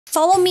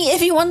Follow me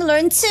if you want to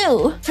learn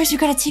too. First, we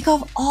gotta take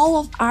off all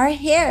of our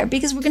hair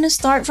because we're gonna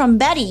start from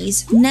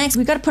Betty's. Next,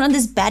 we gotta put on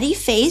this Betty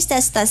face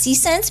that Stussy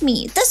sent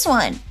me. This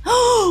one.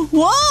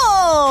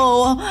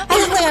 Whoa! I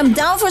look like I'm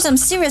down for some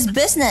serious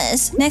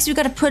business. Next, we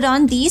gotta put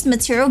on these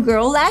Material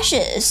Girl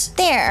lashes.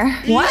 There.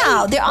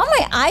 Wow, they're on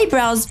my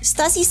eyebrows.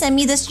 Stussy sent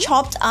me this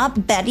chopped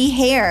up Betty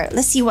hair.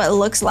 Let's see what it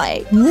looks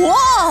like. Whoa!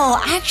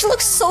 I actually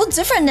look so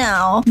different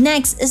now.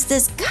 Next is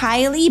this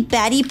Kylie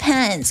Betty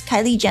pants.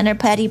 Kylie Jenner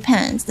Betty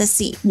pants. Let's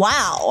see.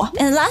 Wow.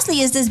 And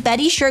lastly is this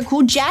Betty shirt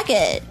cool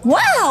jacket.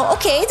 Wow,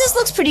 okay, this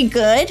looks pretty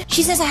good.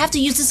 She says I have to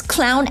use this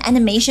clown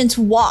animation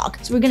to walk.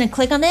 So we're gonna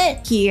click on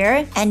it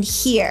here and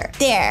here.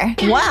 There.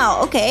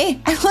 Wow, okay.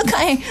 I look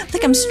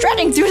like I'm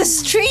strutting through the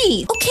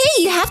street. Okay,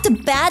 you have the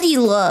baddie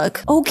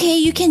look. Okay,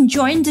 you can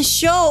join the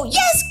show.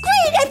 Yes,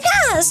 great, I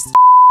passed.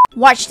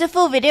 Watch the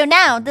full video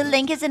now. The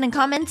link is in the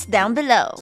comments down below.